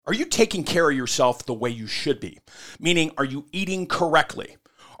Are you taking care of yourself the way you should be? Meaning, are you eating correctly?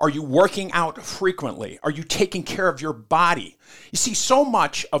 Are you working out frequently? Are you taking care of your body? You see, so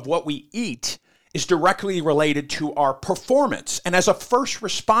much of what we eat is directly related to our performance. And as a first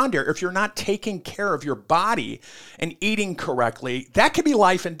responder, if you're not taking care of your body and eating correctly, that could be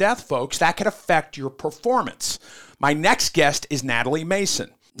life and death, folks. That could affect your performance. My next guest is Natalie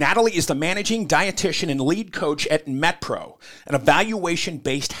Mason. Natalie is the managing dietitian and lead coach at MetPro, an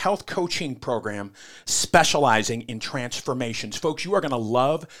evaluation-based health coaching program specializing in transformations. Folks, you are going to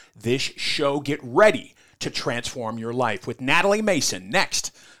love this show. Get ready to transform your life with Natalie Mason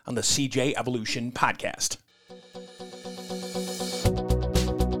next on the CJ Evolution podcast.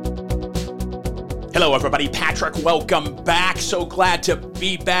 Hello, everybody. Patrick, welcome back. So glad to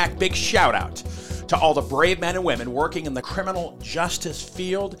be back. Big shout out to all the brave men and women working in the criminal justice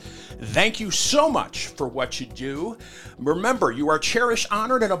field. Thank you so much for what you do. Remember, you are cherished,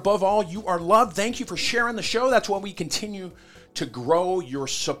 honored, and above all, you are loved. Thank you for sharing the show. That's why we continue to grow your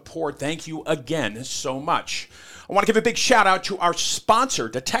support. Thank you again so much. I want to give a big shout out to our sponsor,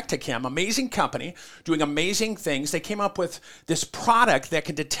 Detecticam, amazing company doing amazing things. They came up with this product that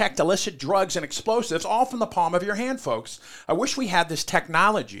can detect illicit drugs and explosives all from the palm of your hand, folks. I wish we had this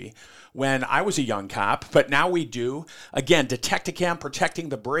technology when I was a young cop, but now we do. Again, Detecticam, protecting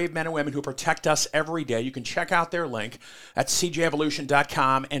the brave men and women who protect us every day. You can check out their link at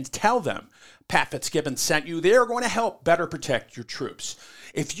cjevolution.com and tell them Pat Fitzgibbon sent you. They're going to help better protect your troops.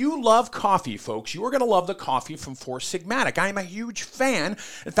 If you love coffee, folks, you are going to love the coffee from Four Sigmatic. I am a huge fan.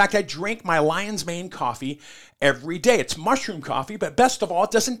 In fact, I drink my Lion's Mane coffee every day. It's mushroom coffee, but best of all,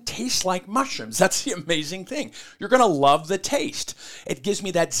 it doesn't taste like mushrooms. That's the amazing thing. You're going to love the taste. It gives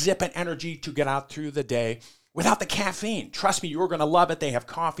me that zip and energy to get out through the day without the caffeine. Trust me, you're going to love it. They have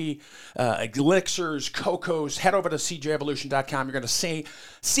coffee, elixirs, cocos. Head over to cjevolution.com. You're going to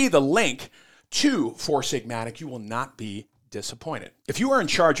see the link to Four Sigmatic. You will not be disappointed. If you are in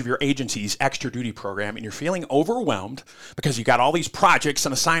charge of your agency's extra duty program and you're feeling overwhelmed because you got all these projects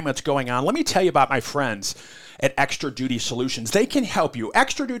and assignments going on, let me tell you about my friends at Extra Duty Solutions. They can help you.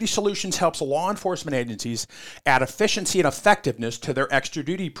 Extra Duty Solutions helps law enforcement agencies add efficiency and effectiveness to their extra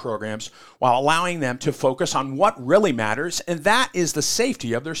duty programs while allowing them to focus on what really matters, and that is the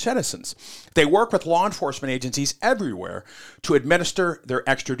safety of their citizens. They work with law enforcement agencies everywhere to administer their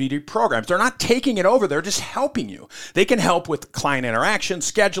extra duty programs. They're not taking it over, they're just helping you. They can help with client interaction,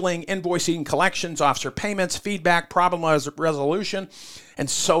 scheduling, invoicing, collections, officer payments, feedback, problem resolution, and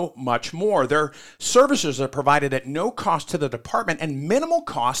so much more. Their services are provided at no cost to the department and minimal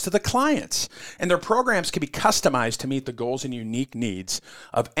cost to the clients. And their programs can be customized to meet the goals and unique needs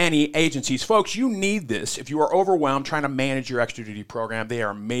of any agencies. Folks, you need this if you are overwhelmed trying to manage your extra duty program. They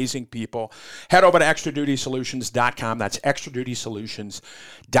are amazing people. Head over to extradutysolutions.com. That's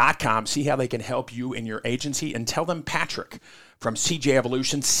extradutysolutions.com. See how they can help you in your agency, and tell them Patrick from CJ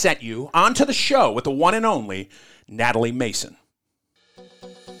Evolution sent you. Onto the show with the one and only Natalie Mason.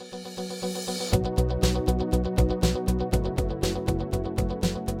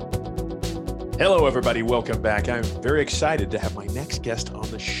 Hello, everybody. Welcome back. I'm very excited to have my next guest on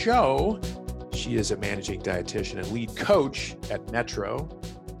the show. She is a managing dietitian and lead coach at MetPro.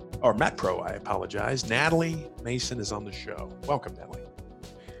 I apologize. Natalie Mason is on the show. Welcome, Natalie.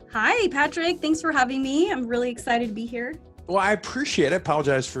 Hi, Patrick. Thanks for having me. I'm really excited to be here. Well, I appreciate it. I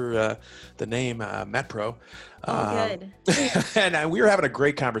apologize for the name MetPro. Good. And we were having a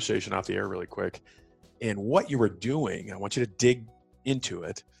great conversation off the air really quick. And what you were doing, I want you to dig into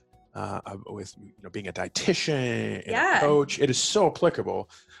it. With being a dietitian and a coach, it is so applicable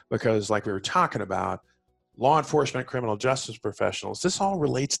because, like we were talking about, law enforcement, criminal justice professionals, this all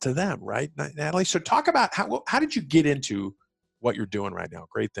relates to them, right, Natalie? So talk about how did you get into what you're doing right now?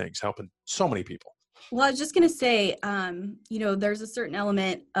 Great things, helping so many people. Well, I was just going to say, there's a certain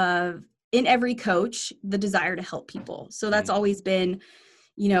element of, in every coach, the desire to help people. So that's always been,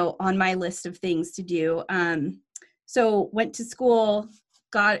 on my list of things to do. So went to school,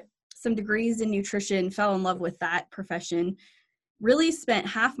 got some degrees in nutrition, fell in love with that profession, really spent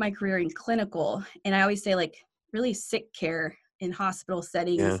half my career in clinical. And I always say, like, really sick care in hospital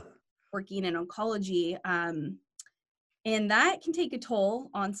settings, working in oncology. And that can take a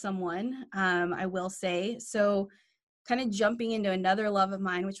toll on someone, I will say. So kind of jumping into another love of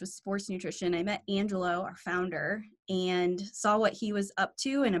mine, which was sports nutrition, I met Angelo, our founder, and saw what he was up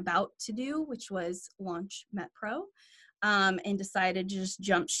to and about to do, which was launch MetPro. And decided to just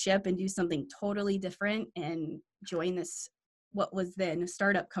jump ship and do something totally different and join this, what was then a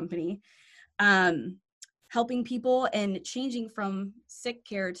startup company, helping people and changing from sick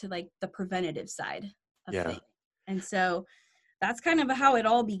care to like the preventative side of things. And so that's kind of how it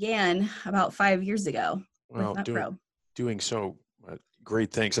all began about 5 years ago with Well, MetPro. doing so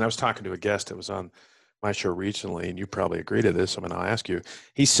great things. And I was talking to a guest that was on my show recently, and you probably agree to this. I mean, I'll ask you.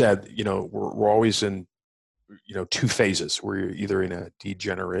 He said, we're always in, two phases. We're either in a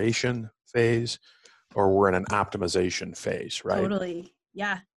degeneration phase or we're in an optimization phase, right? Totally.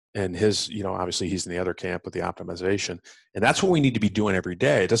 Yeah. And his, obviously he's in the other camp with the optimization. And that's what we need to be doing every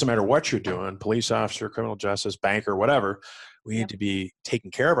day. It doesn't matter what you're doing, police officer, criminal justice, banker, whatever. We need to be taking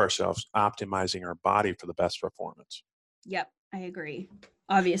care of ourselves, optimizing our body for the best performance. Yep. I agree.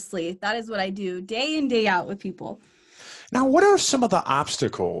 Obviously, that is what I do day in, day out with people. Now, what are some of the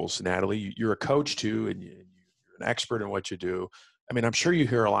obstacles, Natalie? You're a coach too, and you're an expert in what you do. I mean, I'm sure you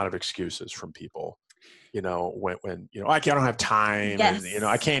hear a lot of excuses from people, when I don't have time, Yes. and,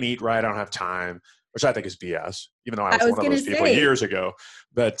 I can't eat right, I don't have time, which I think is BS, even though I was one of those people say, years ago.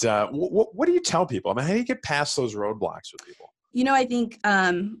 But what do you tell people? I mean, how do you get past those roadblocks with people? I think,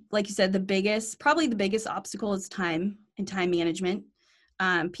 like you said, probably the biggest obstacle is time and time management.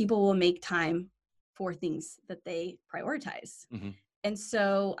 People will make time for things that they prioritize. Mm-hmm. And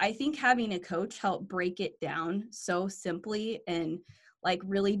so I think having a coach help break it down so simply and like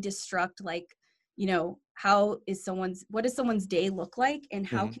really destruct, what does someone's day look like, and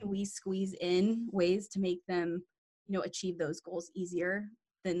how can we squeeze in ways to make them, achieve those goals easier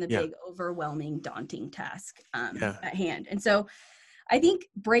than the big, overwhelming, daunting task at hand. And so I think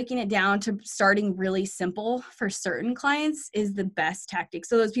breaking it down to starting really simple for certain clients is the best tactic.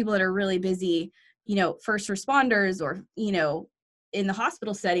 So those people that are really busy, first responders or, in the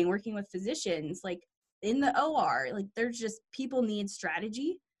hospital setting, working with physicians, like in the OR, like there's just people need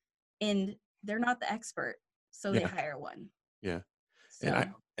strategy and they're not the expert. So they hire one. Yeah. So.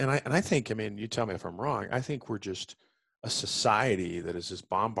 And I think, I mean, you tell me if I'm wrong, I think we're just a society that is just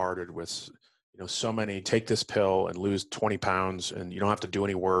bombarded with, so many take this pill and lose 20 pounds and you don't have to do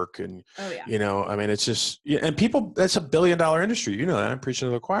any work. And, I mean, it's just, and people, that's $1 billion industry. You know that, I'm preaching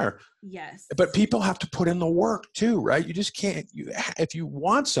to the choir. Yes. But people have to put in the work too, right? You just can't, if you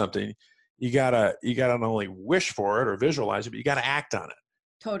want something, you gotta not only wish for it or visualize it, but you gotta act on it.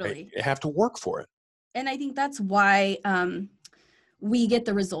 Totally. Right? You have to work for it. And I think that's why we get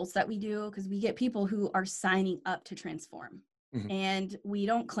the results that we do, because we get people who are signing up to transform. Mm-hmm. And we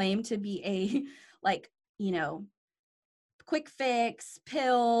don't claim to be a quick fix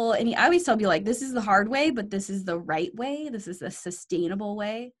pill. And I always tell people, like, this is the hard way, but this is the right way. This is the sustainable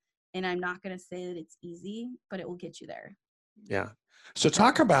way. And I'm not going to say that it's easy, but it will get you there. Yeah. So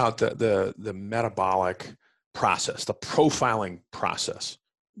talk about the metabolic process, the profiling process.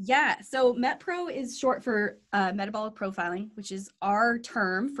 Yeah. So MetPro is short for metabolic profiling, which is our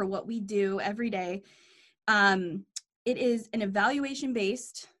term for what we do every day. It is an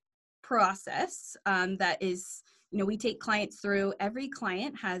evaluation-based process that is, we take clients through. Every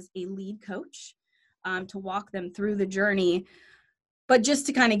client has a lead coach to walk them through the journey. But just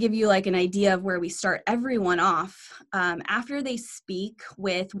to kind of give you like an idea of where we start everyone off, after they speak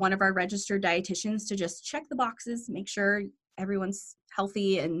with one of our registered dietitians to just check the boxes, make sure everyone's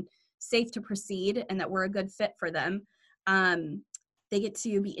healthy and safe to proceed and that we're a good fit for them, they get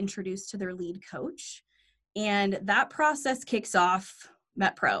to be introduced to their lead coach. And that process kicks off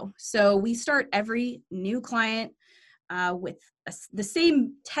MetPro. So we start every new client with the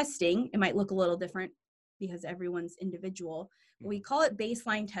same testing. It might look a little different because everyone's individual. We call it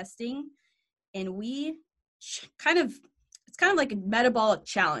baseline testing, and it's kind of like a metabolic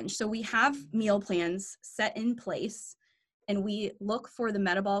challenge. So we have meal plans set in place, and we look for the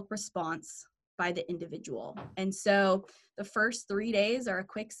metabolic response by the individual. And so the first 3 days are a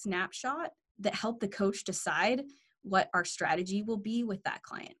quick snapshot that help the coach decide what our strategy will be with that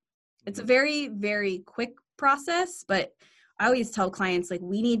client. It's a very, very quick process, but I always tell clients, like,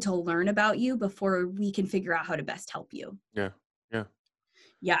 we need to learn about you before we can figure out how to best help you.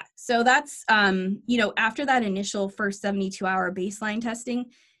 Yeah. So that's, after that initial first 72-hour baseline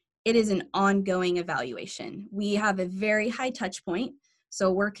testing, it is an ongoing evaluation. We have a very high touch point.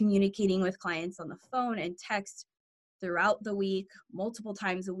 So we're communicating with clients on the phone and text throughout the week, multiple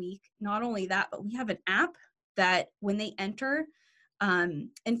times a week. Not only that, but we have an app that when they enter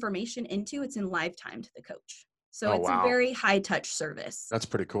information into, it's in live time to the coach. So it's a very high touch service. That's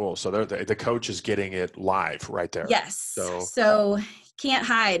pretty cool. So the coach is getting it live right there. Yes. So can't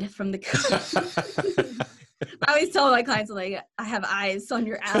hide from the coach. I always tell my clients, like, I have eyes on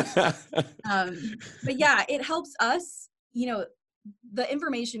your app. But yeah, it helps us, the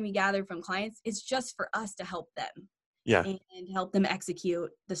information we gather from clients is just for us to help them. Yeah. And help them execute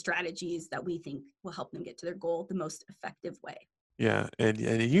the strategies that we think will help them get to their goal the most effective way. Yeah. And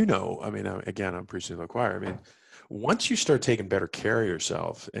you know, I mean, again, I'm preaching to the choir. I mean, once you start taking better care of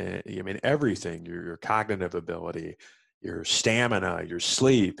yourself, I mean, everything, your cognitive ability, your stamina, your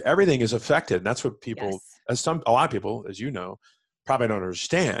sleep, everything is affected. And that's what people, Yes. a lot of people, as you know, probably don't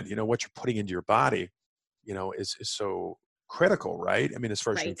understand, you know, what you're putting into your body, you know, is so critical, right? I mean, as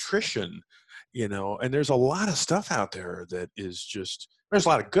far as Right. nutrition, you know, and there's a lot of stuff out there that is just, there's a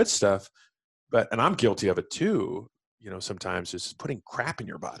lot of good stuff, but, and I'm guilty of it too, you know, sometimes is putting crap in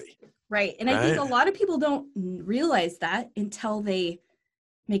your body, Right. And I think right? a lot of people don't realize that until they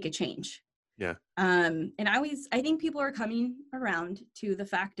make a change. Yeah. And I think people are coming around to the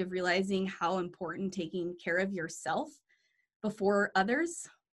fact of realizing how important taking care of yourself before others,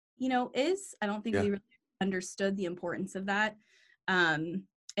 is. I don't think Yeah. we really understood the importance of that.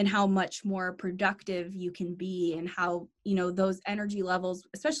 And how much more productive you can be, and how, those energy levels,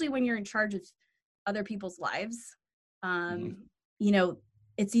 especially when you're in charge of other people's lives, Mhm. you know,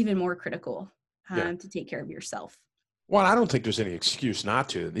 it's even more critical Yeah. to take care of yourself. Well, I don't think there's any excuse not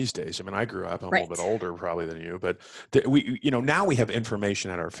to these days. I mean, I grew up, I'm a little bit Right. older probably than you, but we, you know, now we have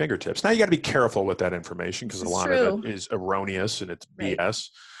information at our fingertips. Now you got to be careful with that information because This a is lot of it true. is erroneous and it's Right. BS.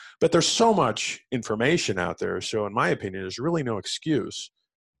 But there's so much information out there. So in my opinion, there's really no excuse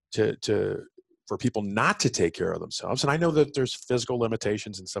to for people not to take care of themselves. And I know that there's physical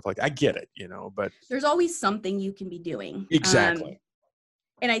limitations and stuff like that. I get it, you know, but There's always something you can be doing. exactly.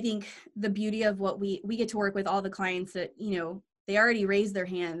 And I think the beauty of what we get to work with all the clients that, they already raised their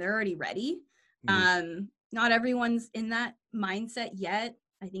hand, they're already ready. Mhm. Not everyone's in that mindset yet.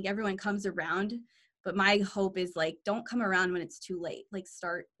 I think everyone comes around, but my hope is, like, don't come around when it's too late. Like,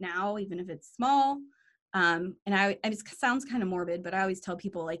 start now, even if it's small. And it sounds kind of morbid, but I always tell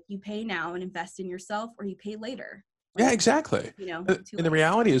people, like, you pay now and invest in yourself, or you pay later. Yeah, Like, exactly. too And the late.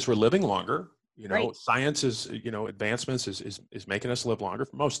 reality is we're living longer. You know, Right. science is, you know, advancements is making us live longer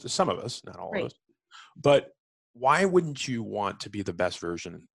for some of us, not all of Right. us. But why wouldn't you want to be the best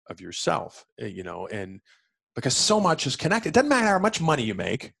version of yourself? You know, and because so much is connected. It doesn't matter how much money you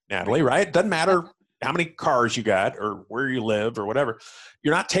make, Natalie, Right. right? It doesn't Yep. matter how many cars you got or where you live or whatever.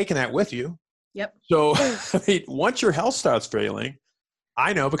 You're not taking that with you. Yep. So I mean, once your health starts failing,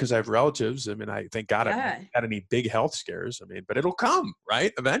 I know because I have relatives. I mean, I thank God I haven't Yeah. had any big health scares. I mean, but it'll come,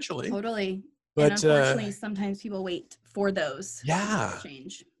 right? Eventually. Totally. And But unfortunately, sometimes people wait for those to make the yeah,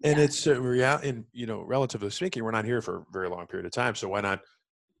 change. and Yeah. it's and you know, relatively speaking, we're not here for a very long period of time. So why not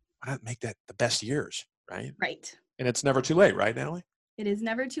make that the best years, right? Right. And it's never too late, right, Natalie? It is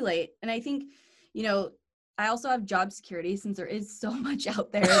never too late. And I think, you know, I also have job security, since there is so much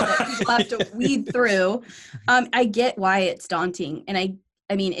out there that people have to weed through. I get why it's daunting. And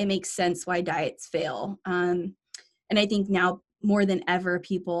I mean, it makes sense why diets fail. And I think now more than ever,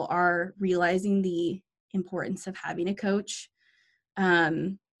 people are realizing the importance of having a coach.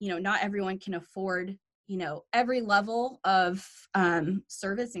 Not everyone can afford, every level of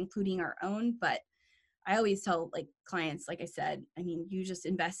service, including our own. But I always tell, like, clients, like I said, I mean, you just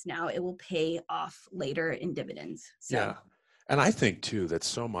invest now, it will pay off later in dividends. So Yeah. And I think too that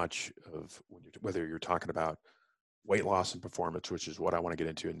so much of whether you're talking about weight loss and performance, which is what I want to get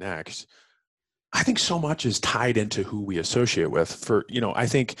into next, I think so much is tied into who we associate with. I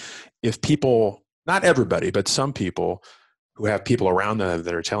think if people, not everybody, but some people who have people around them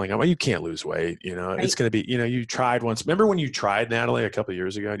that are telling them, well, you can't lose weight. You know, it's right, going to be, you tried once. Remember when you tried, Natalie, a couple of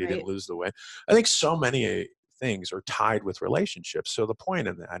years ago and you didn't right. lose the weight? I think so many things are tied with relationships. So the point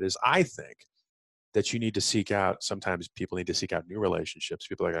in that is I think that you need to seek out, sometimes people need to seek out new relationships.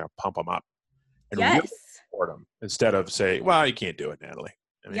 People are going to pump them up and really Yes. support them instead of say, well, you can't do it, Natalie.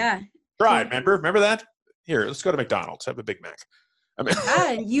 I mean, Yeah. tried, Totally. remember that? Here, let's go to McDonald's, have a Big Mac. I mean,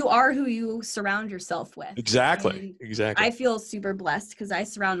 Yeah, and you are who you surround yourself with. exactly. And Exactly. I feel super blessed because I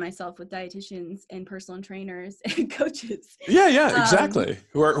surround myself with dietitians and personal trainers and coaches. Yeah, Um, exactly.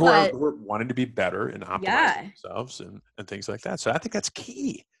 Who are but wanting to be better and optimizing yeah, themselves and things like that. So I think that's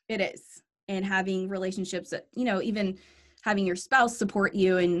key. it is. And having relationships that, even having your spouse support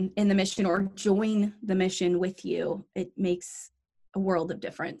you in the mission or join the mission with you, it makes a world of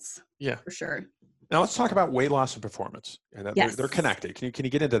difference. Yeah. For sure. Now let's talk about weight loss and performance, and that they're Yes. connected. Can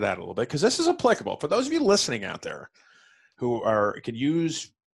you get into that a little bit? Because this is applicable for those of you listening out there who can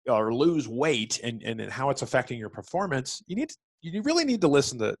use or lose weight and how it's affecting your performance. You really need to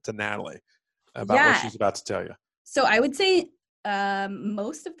listen to Natalie about what Yeah. she's about to tell you. So I would say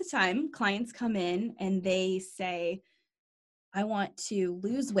most of the time clients come in and they say, I want to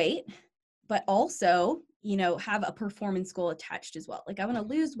lose weight, but also, have a performance goal attached as well. Like, I want to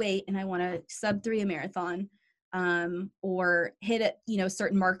lose weight and I want to sub-3 a marathon, or hit a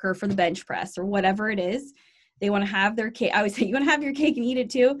certain marker for the bench press or whatever it is. They want to have their cake. I always say, you want to have your cake and eat it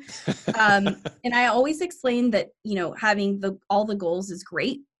too. And I always explain that, having all the goals is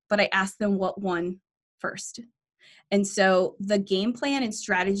great, but I ask them what one first. And so the game plan and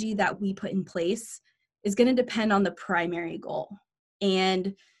strategy that we put in place is going to depend on the primary goal.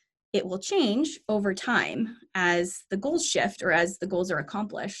 And it will change over time as the goals shift or as the goals are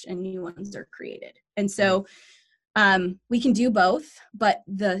accomplished and new ones are created. And so we can do both, but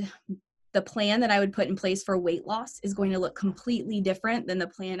the plan that I would put in place for weight loss is going to look completely different than the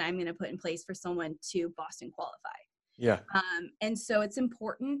plan I'm going to put in place for someone to Boston qualify. Yeah. And so it's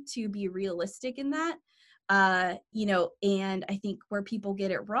important to be realistic in that, and I think where people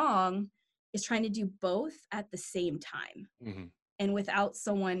get it wrong is trying to do both at the same time. Mm-hmm. And without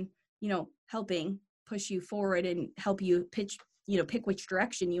someone, helping push you forward and help you pick which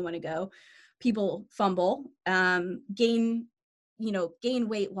direction you want to go, people fumble, gain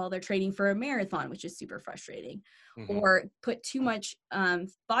weight while they're training for a marathon, which is super frustrating, or put too much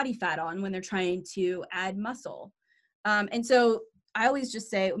body fat on when they're trying to add muscle. And so I always just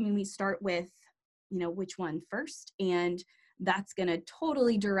say, we start with, which one first, and that's going to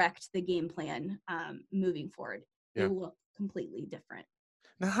totally direct the game plan moving forward. Yeah. It will look completely different.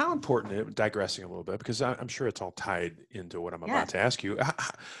 Now, how important, digressing a little bit, because I'm sure it's all tied into what I'm about to ask you,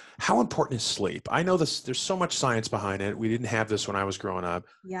 how important is sleep? I know there's so much science behind it. We didn't have this when I was growing up.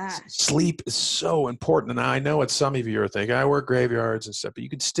 Yeah. Sleep is so important. And I know what some of you are thinking, I work graveyards and stuff, but you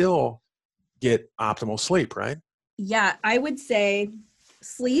can still get optimal sleep, right? Yeah, I would say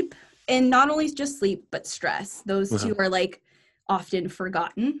sleep, and not only just sleep, but stress. Those two are often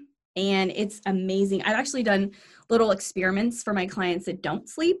forgotten. And it's amazing. I've actually done little experiments for my clients that don't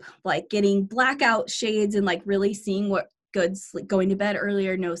sleep, like getting blackout shades and really seeing what good sleep, going to bed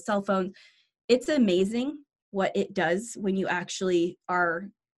earlier, no cell phone. It's amazing what it does when you actually are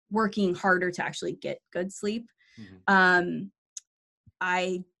working harder to actually get good sleep.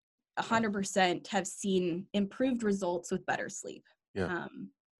 I 100% have seen improved results with better sleep. Yeah.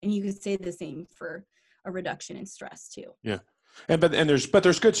 And you could say the same for a reduction in stress too. Yeah. But there's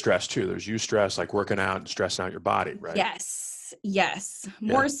good stress too. There's eustress, like working out and stressing out your body, right? Yes.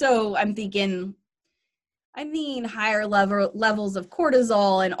 More so, I'm thinking higher levels of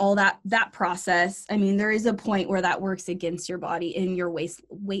cortisol and all that process. There is a point where that works against your body in your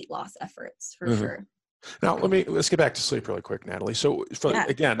weight loss efforts for sure. Now, let's get back to sleep really quick, Natalie. So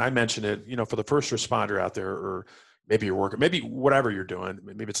again, I mentioned it, for the first responder out there, or maybe you're working, maybe whatever you're doing,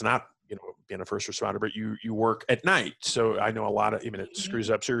 maybe it's not, being a first responder, but you work at night. So I know a lot of, it screws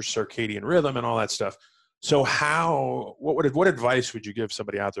up your circadian rhythm and all that stuff. So what advice would you give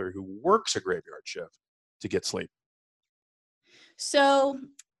somebody out there who works a graveyard shift to get sleep? So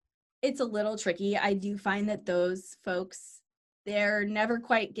it's a little tricky. I do find that those folks, they're never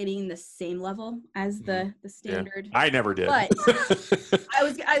quite getting the same level as the standard. Yeah, I never did. But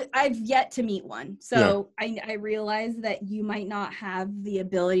I've yet to meet one. So I realize that you might not have the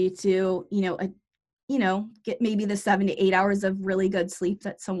ability to, get maybe the 7 to 8 hours of really good sleep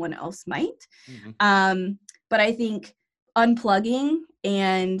that someone else might. But I think unplugging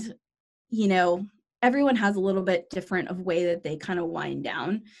and, everyone has a little bit different of way that they kind of wind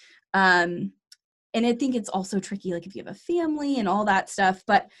down. And I think it's also tricky, if you have a family and all that stuff.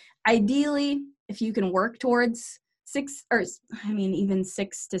 But ideally, if you can work towards 6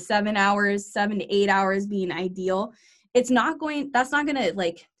 to 7 hours, 7 to 8 hours being ideal, that's not going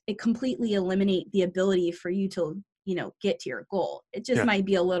to it completely eliminate the ability for you to, get to your goal. It just might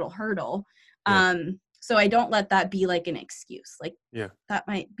be a little hurdle. So I don't let that be an excuse. That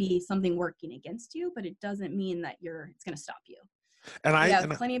might be something working against you, but it doesn't mean that it's going to stop you. And I have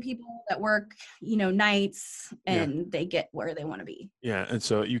plenty of people that work, nights and they get where they want to be. Yeah. And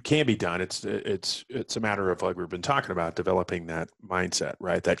so you can be done. It's a matter of, we've been talking about, developing that mindset,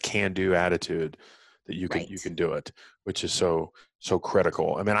 right? That can-do attitude that you can do it, which is so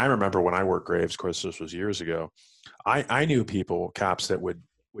critical. I remember when I worked graves, of course, this was years ago. I knew cops that would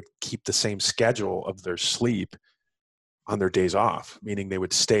keep the same schedule of their sleep on their days off, meaning they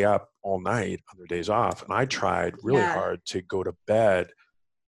would stay up all night on their days off. And I tried really hard to go to bed,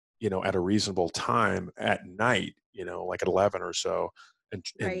 at a reasonable time at night, at 11 or so. And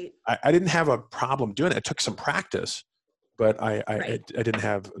I didn't have a problem doing it. It took some practice, but I didn't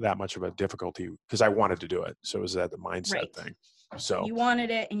have that much of a difficulty because I wanted to do it. So it was that the mindset thing. So you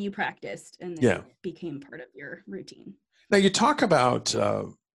wanted it and you practiced, and then it became part of your routine. Now you talk about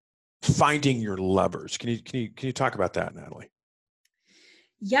finding your levers. Can you talk about that, Natalie?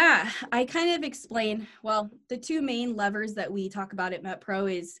 Yeah, I kind of explain, the two main levers that we talk about at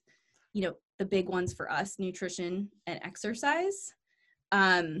MetPro is, the big ones for us, nutrition and exercise.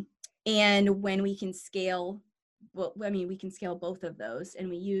 And when we can scale well, I mean, we can scale both of those, and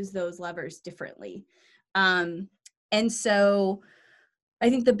we use those levers differently. And so I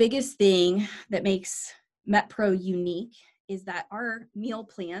think the biggest thing that makes MetPro unique is that our meal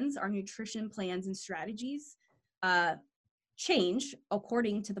plans, our nutrition plans and strategies change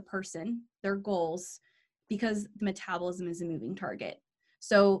according to the person, their goals, because the metabolism is a moving target.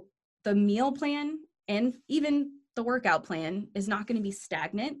 So the meal plan and even the workout plan is not going to be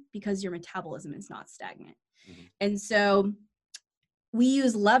stagnant because your metabolism is not stagnant. Mm-hmm. And so we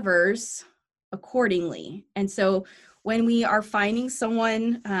use levers accordingly. And so when we are finding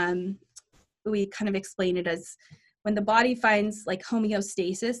someone, we kind of explain it as when the body finds like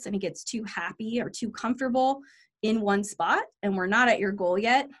homeostasis and it gets too happy or too comfortable in one spot and we're not at your goal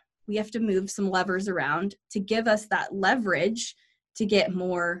yet, we have to move some levers around to give us that leverage to get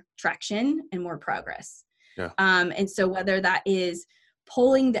more traction and more progress. Yeah. And so whether that is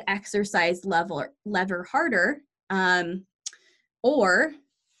pulling the exercise lever harder, or,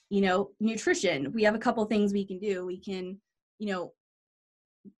 nutrition, we have a couple things we can do. We can,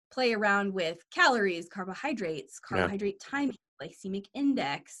 play around with calories, carbohydrate timing, glycemic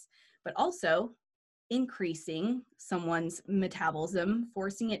index, but also increasing someone's metabolism,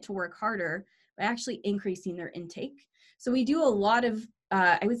 forcing it to work harder by actually increasing their intake. So we do a lot of,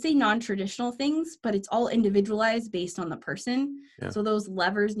 I would say non-traditional things, but it's all individualized based on the person. Yeah. So those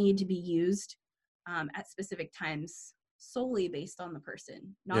levers need to be used at specific times solely based on the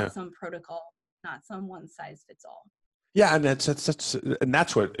person, not some protocol, not some one size fits all. Yeah, and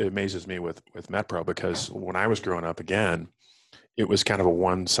that's what amazes me with MetPro, because when I was growing up, again, it was kind of a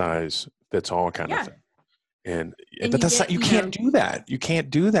one size fits all kind of thing. And but that's not, you can't do that. You can't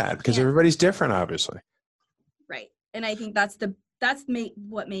do that because everybody's different, obviously. Right. And I think that's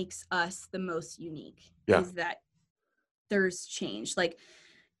what makes us the most unique is that there's change. Like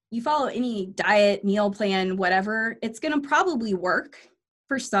you follow any diet, meal plan, whatever, it's going to probably work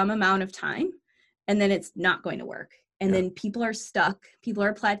for some amount of time and then it's not going to work. And then people are stuck, people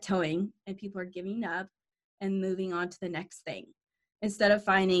are plateauing, and people are giving up and moving on to the next thing. Instead of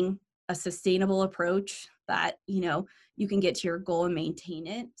finding a sustainable approach that, you can get to your goal and maintain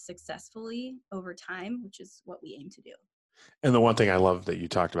it successfully over time, which is what we aim to do. And the one thing I love that you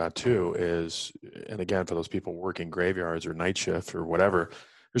talked about too is, and again, for those people working graveyards or night shift or whatever,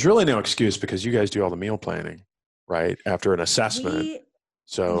 there's really no excuse because you guys do all the meal planning, right? After an assessment.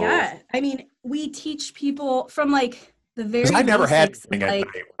 I mean, we teach people from like the very basics. I never had anything at night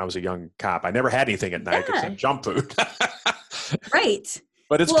when I was a young cop. I never had anything at night except junk food. Right.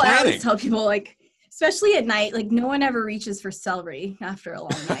 But it's planning. I always tell people, like, especially at night, like no one ever reaches for celery after a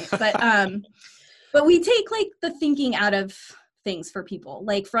long night. But we take like the thinking out of things for people,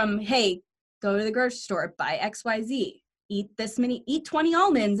 like from, hey, go to the grocery store, buy XYZ, eat 20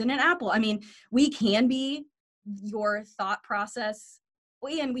 almonds and an apple. I mean, we can be your thought process.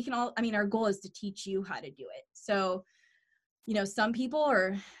 And we can all, our goal is to teach you how to do it. So, some people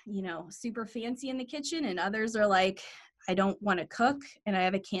are, super fancy in the kitchen and others are like, I don't want to cook and I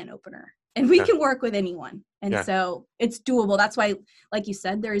have a can opener. And we can work with anyone. And so it's doable. That's why, like you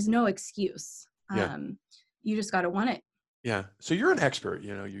said, there is no excuse. You just got to want it. Yeah. So you're an expert,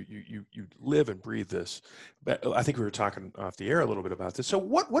 you live and breathe this. But I think we were talking off the air a little bit about this. So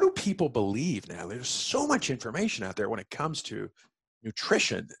what do people believe now? There's so much information out there when it comes to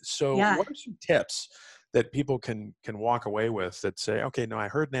nutrition. So what are some tips that people can walk away with that say, okay, no, I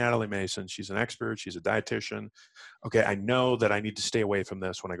heard Natalie Mason. She's an expert. She's a dietitian. Okay, I know that I need to stay away from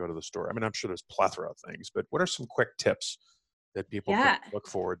this when I go to the store. I'm sure there's a plethora of things, but what are some quick tips that people can look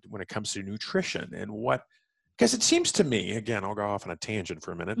for when it comes to nutrition and what? Because it seems to me, again, I'll go off on a tangent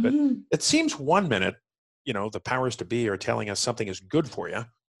for a minute, but it seems 1 minute, the powers to be are telling us something is good for you.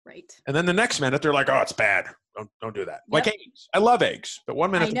 Right. And then the next minute they're like, oh, it's bad. Don't do that. Yep. Like eggs. I love eggs. But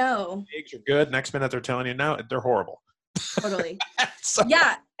 1 minute I know eggs are good. Next minute they're telling you, no, they're horrible. Totally.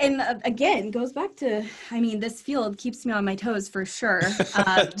 And again, goes back to, this field keeps me on my toes for sure.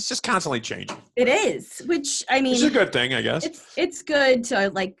 It's just constantly changing. It is, which it's a good thing, I guess. It's good to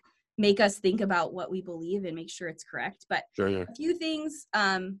like make us think about what we believe and make sure it's correct. But a few things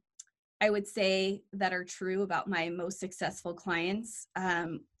I would say that are true about my most successful clients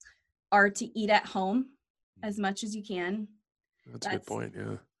are to eat at home as much as you can. That's a good point,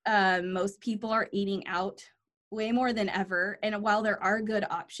 yeah. Most people are eating out way more than ever. And while there are good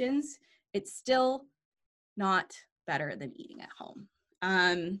options, it's still not better than eating at home.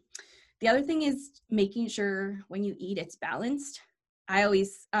 The other thing is making sure when you eat, it's balanced. I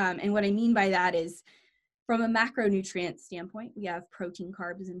always, and what I mean by that is from a macronutrient standpoint, we have protein,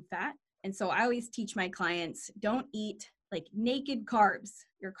 carbs, and fat. And so I always teach my clients, don't eat like naked carbs.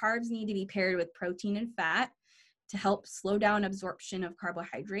 Your carbs need to be paired with protein and fat. to help slow down absorption of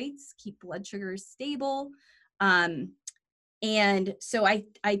carbohydrates, keep blood sugars stable. And so I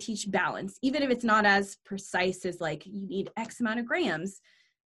teach balance, even if it's not as precise as like you need X amount of grams,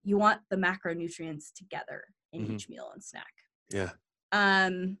 you want the macronutrients together in each meal and snack. Yeah.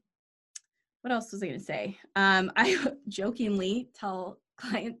 What else was I going to say? I jokingly tell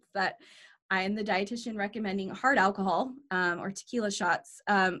clients that I am the dietitian recommending hard alcohol or tequila shots.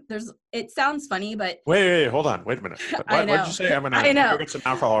 It sounds funny, but wait, hold on. Wait a minute. What did you say? I'm going to go get some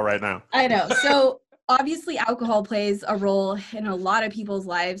alcohol right now. I know. So obviously alcohol plays a role in a lot of people's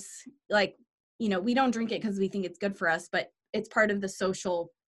lives. Like, we don't drink it because we think it's good for us, but it's part of the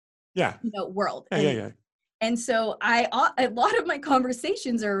social world. And so a lot of my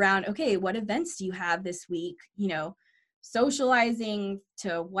conversations are around, okay, what events do you have this week? Socializing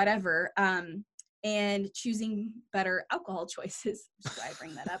to whatever, and choosing better alcohol choices. That's why I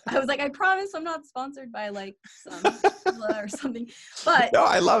bring that up. I was like, I promise I'm not sponsored by like some or something, but no,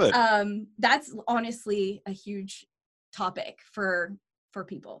 I love it. That's honestly a huge topic for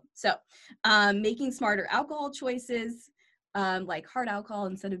people. So, making smarter alcohol choices, like hard alcohol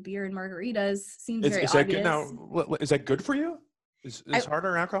instead of beer and margaritas seems very obvious. Is that good for you? Is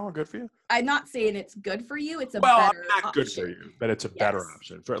harder alcohol good for you? I'm not saying it's good for you. It's a better not option. good for you, but it's a better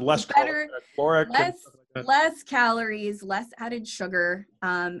option for less caloric, less calories, less added sugar.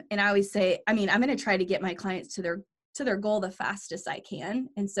 And I always say, I'm going to try to get my clients to their goal the fastest I can,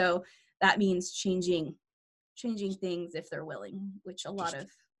 and so that means changing things if they're willing, which a lot of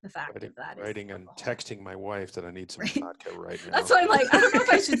the fact of that is writing and texting my wife that I need some vodka right now. That's why I'm like, I don't know if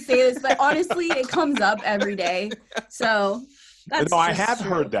I should say this, but honestly, it comes up every day. So that's I have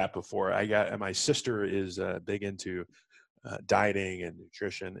heard that before. My sister is big into dieting and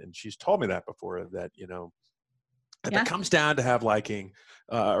nutrition, and she's told me that before, that if it comes down to having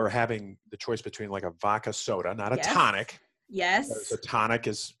the choice between like a vodka soda, not a tonic. Yes. A tonic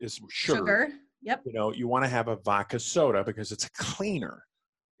is sugar. Yep. You want to have a vodka soda because it's cleaner,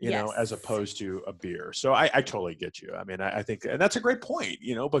 as opposed to a beer. So I totally get you. I mean, I think, and that's a great point,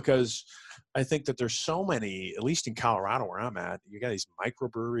 because I think that there's so many, at least in Colorado where I'm at, you got these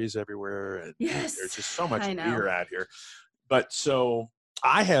microbreweries everywhere, and there's just so much beer out here. But so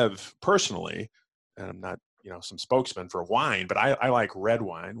I have personally, and I'm not, some spokesman for wine, but I like red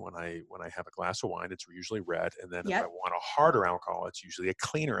wine. When I have a glass of wine, it's usually red. And then if I want a harder alcohol, it's usually a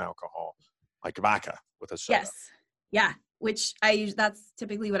cleaner alcohol, like vodka with a soda. Yes. Yeah. Which that's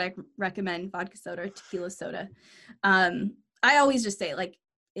typically what I recommend: vodka soda or tequila soda. I always just say, like,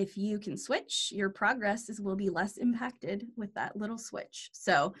 if you can switch, your progress will be less impacted with that little switch.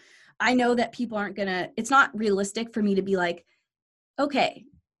 So I know that people it's not realistic for me to be like, okay,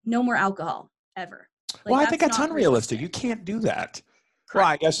 no more alcohol ever. Like, I think that's unrealistic. You can't do that. Correct.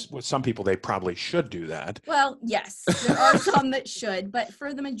 Well, I guess with some people, they probably should do that. Well, yes, there are some that should, but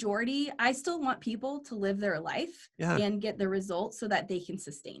for the majority, I still want people to live their life and get the results so that they can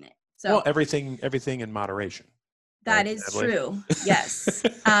sustain it. So everything in moderation. That is true. Yes.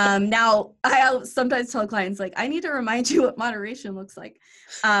 Now I'll sometimes tell clients, like, I need to remind you what moderation looks like.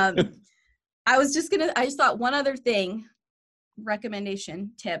 I just thought one other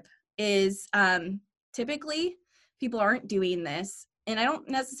recommendation tip is, typically people aren't doing this, and I don't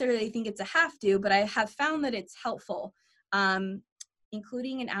necessarily think it's a have to, but I have found that it's helpful,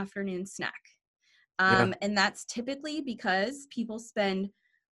 including an afternoon snack. And that's typically because people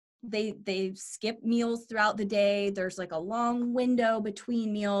they skip meals throughout the day. There's like a long window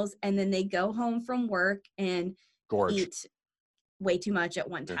between meals, and then they go home from work and eat way too much at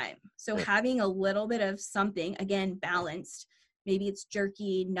one time. So having a little bit of something, again, balanced, maybe it's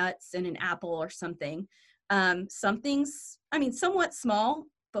jerky, nuts, and an apple or something. Something's, somewhat small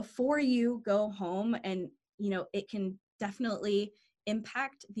before you go home, and, it can definitely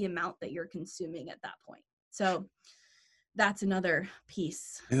impact the amount that you're consuming at that point. So that's another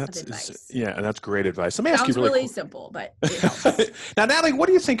piece of advice. And that's great advice. Let me ask you really simple, but it helps. Now, Natalie, what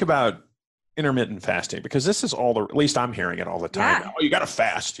do you think about intermittent fasting? Because this is at least I'm hearing it all the time. Yeah. Oh, you got to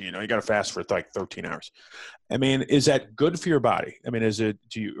fast, you got to fast for like 13 hours. Is that good for your body?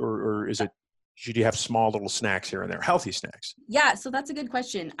 Should you have small little snacks here and there, healthy snacks? Yeah. So that's a good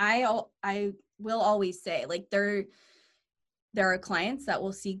question. I will always say, like, there are clients that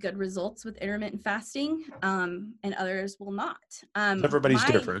will see good results with intermittent fasting, and others will not. Everybody's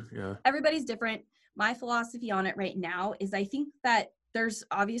different. Yeah. Everybody's different. My philosophy on it right now is, I think that there's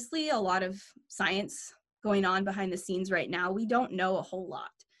obviously a lot of science going on behind the scenes right now. We don't know a whole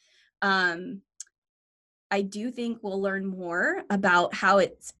lot. I do think we'll learn more about how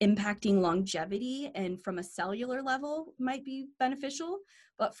it's impacting longevity, and from a cellular level might be beneficial.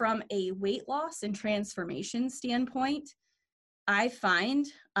 But from a weight loss and transformation standpoint, I find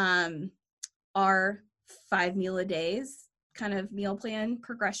our 5 meal a days kind of meal plan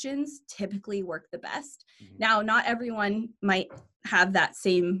progressions typically work the best. Mm-hmm. Now, not everyone might have that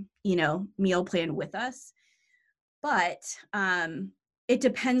same, meal plan with us, but it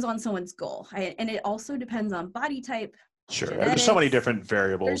depends on someone's goal. And it also depends on body type. Sure. Genetics. There's so many different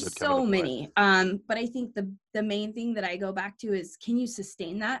variables. There's so many. But I think the main thing that I go back to is, can you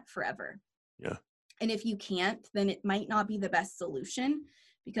sustain that forever? Yeah. And if you can't, then it might not be the best solution,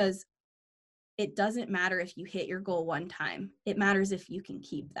 because it doesn't matter if you hit your goal one time. It matters if you can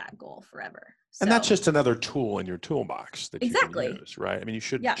keep that goal forever. So, and that's just another tool in your toolbox that you can use, right? I mean, you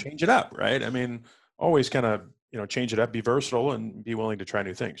should change it up, right? I mean, always kind of, change it up, be versatile, and be willing to try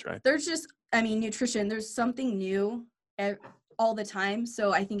new things, right? There's just, nutrition, there's something new all the time.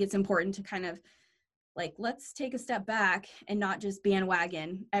 So I think it's important to kind of let's take a step back and not just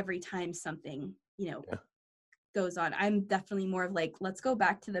bandwagon every time something, goes on. I'm definitely more of let's go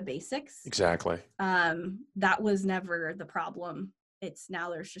back to the basics. Exactly. That was never the problem. It's now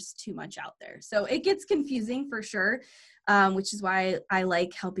there's just too much out there. So it gets confusing for sure, which is why I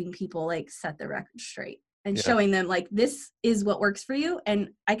like helping people set the record straight and showing them this is what works for you. And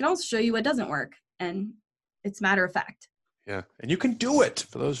I can also show you what doesn't work. And it's matter of fact. Yeah. And you can do it.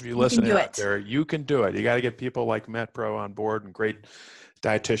 For those of you listening out there, you can do it. You got to get people like MetPro on board, and great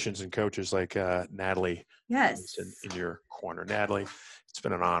dietitians and coaches like Natalie Mason in your corner. Natalie, it's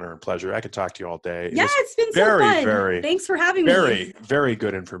been an honor and pleasure. I could talk to you all day. It's been so fun. Thanks for having me. Very, very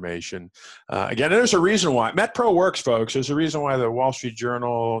good information. Again, there's a reason why MetPro works, folks. There's a reason why the Wall Street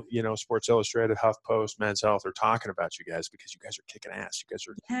Journal, Sports Illustrated, HuffPost, Men's Health are talking about you guys, because you guys are kicking ass. You guys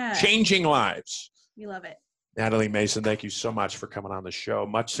are changing lives. We love it. Natalie Mason, thank you so much for coming on the show.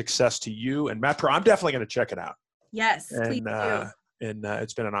 Much success to you and MetPro. I'm definitely going to check it out. Yes, please do. And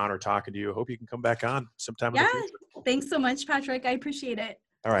it's been an honor talking to you. I hope you can come back on sometime in the future. Thanks so much, Patrick. I appreciate it.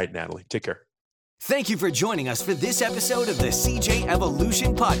 All right, Natalie, take care. Thank you for joining us for this episode of the CJ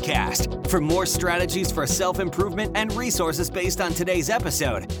Evolution Podcast. For more strategies for self-improvement and resources based on today's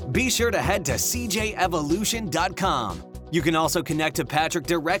episode, be sure to head to cjevolution.com. You can also connect to Patrick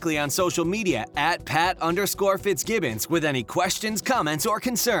directly on social media at Pat_Fitzgibbons with any questions, comments, or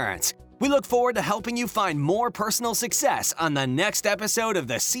concerns. We look forward to helping you find more personal success on the next episode of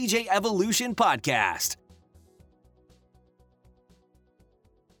the CJ Evolution Podcast.